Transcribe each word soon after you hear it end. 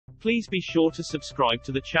Please be sure to subscribe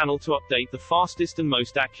to the channel to update the fastest and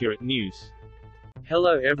most accurate news.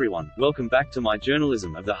 Hello everyone, welcome back to my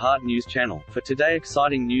Journalism of the Heart news channel. For today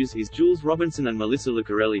exciting news is Jules Robinson and Melissa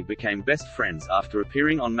Lucarelli became best friends after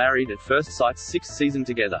appearing on Married at First Sight's 6th season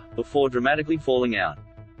together, before dramatically falling out.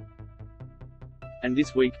 And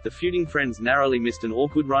this week, the feuding friends narrowly missed an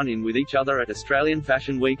awkward run-in with each other at Australian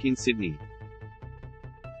Fashion Week in Sydney.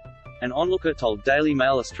 An onlooker told Daily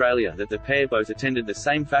Mail Australia that the pair both attended the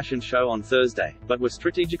same fashion show on Thursday, but were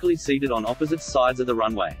strategically seated on opposite sides of the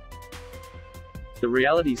runway. The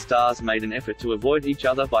reality stars made an effort to avoid each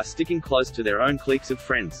other by sticking close to their own cliques of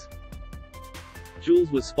friends. Jules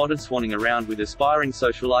was spotted swanning around with aspiring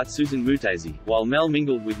socialite Susan Mutesi, while Mel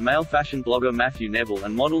mingled with male fashion blogger Matthew Neville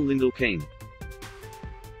and model Lyndall Keane.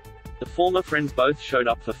 The former friends both showed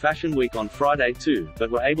up for Fashion Week on Friday too, but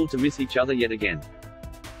were able to miss each other yet again.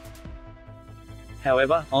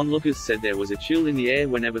 However, onlookers said there was a chill in the air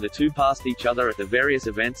whenever the two passed each other at the various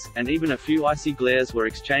events, and even a few icy glares were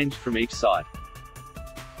exchanged from each side.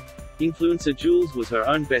 Influencer Jules was her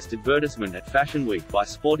own best advertisement at Fashion Week by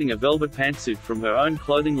sporting a velvet pantsuit from her own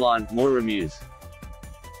clothing line, Moira Muse.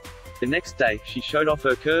 The next day, she showed off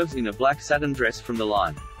her curves in a black satin dress from the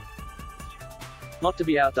line. Not to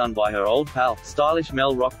be outdone by her old pal, stylish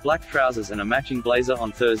Mel rocked black trousers and a matching blazer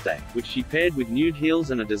on Thursday, which she paired with nude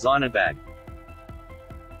heels and a designer bag.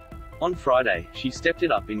 On Friday, she stepped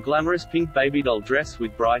it up in glamorous pink baby doll dress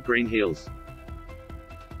with bright green heels.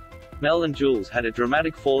 Mel and Jules had a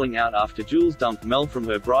dramatic falling out after Jules dumped Mel from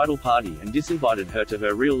her bridal party and disinvited her to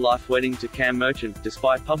her real-life wedding to Cam Merchant,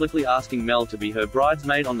 despite publicly asking Mel to be her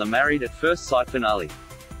bridesmaid on the Married at First Sight finale.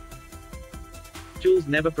 Jules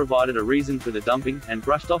never provided a reason for the dumping, and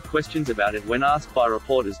brushed off questions about it when asked by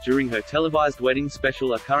reporters during her televised wedding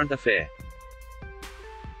special A Current Affair.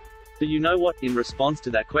 "Do you know what? In response to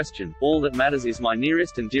that question, all that matters is my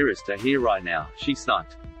nearest and dearest are here right now," she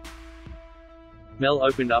snubbed. Mel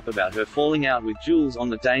opened up about her falling out with Jules on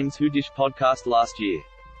the Dames Who Dish podcast last year.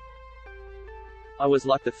 "I was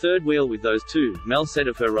like the third wheel with those two," Mel said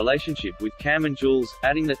of her relationship with Cam and Jules,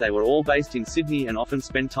 adding that they were all based in Sydney and often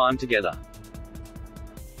spent time together.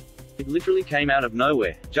 "It literally came out of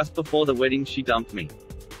nowhere. Just before the wedding she dumped me."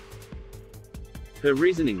 Her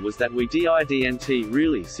reasoning was that we didn't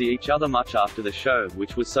really see each other much after the show,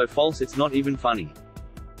 which was so false it's not even funny.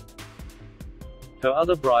 Her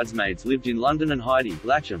other bridesmaids lived in London and Heidi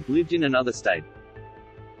Latcham lived in another state.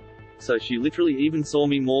 "So she literally even saw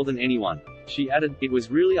me more than anyone." She added, "It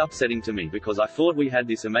was really upsetting to me because I thought we had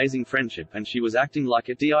this amazing friendship and she was acting like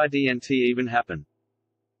it didn't even happen."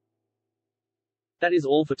 That is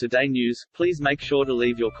all for today news. Please make sure to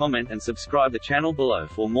leave your comment and subscribe the channel below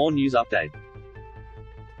for more news update.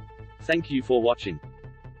 Thank you for watching.